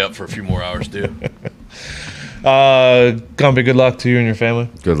stay up for a few more hours, dude. Gumby, good luck to you and your family.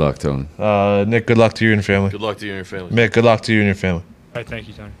 Good luck, Tony. Nick, good luck to you and your family. Good luck to you and your family. Mick, good luck to you and your family. All right, thank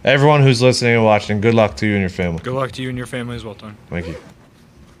you, Tony. Everyone who's listening and watching, good luck to you and your family. Good luck to you and your family as well, Tony. Thank you.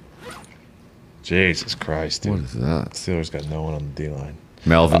 Jesus Christ, dude. What is that? Steelers got no one on the D line.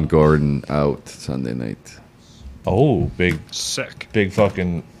 Melvin Gordon out Sunday night. Oh, big Sick.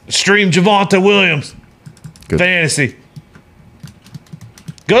 fucking stream Javonte Williams. Good. Fantasy.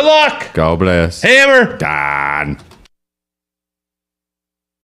 Good luck. God bless. Hammer. Dan.